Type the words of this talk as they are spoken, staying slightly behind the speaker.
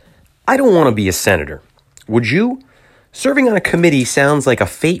I don't want to be a senator. Would you? Serving on a committee sounds like a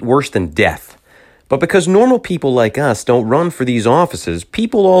fate worse than death. But because normal people like us don't run for these offices,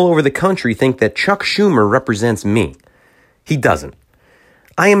 people all over the country think that Chuck Schumer represents me. He doesn't.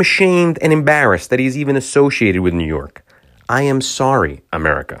 I am ashamed and embarrassed that he's even associated with New York. I am sorry,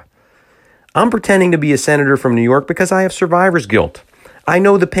 America. I'm pretending to be a senator from New York because I have survivor's guilt. I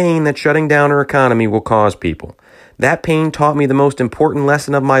know the pain that shutting down our economy will cause people. That pain taught me the most important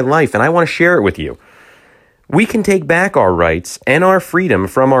lesson of my life, and I want to share it with you. We can take back our rights and our freedom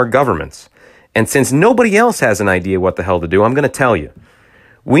from our governments. And since nobody else has an idea what the hell to do, I'm going to tell you.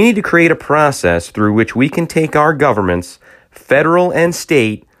 We need to create a process through which we can take our governments, federal and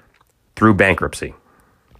state, through bankruptcy.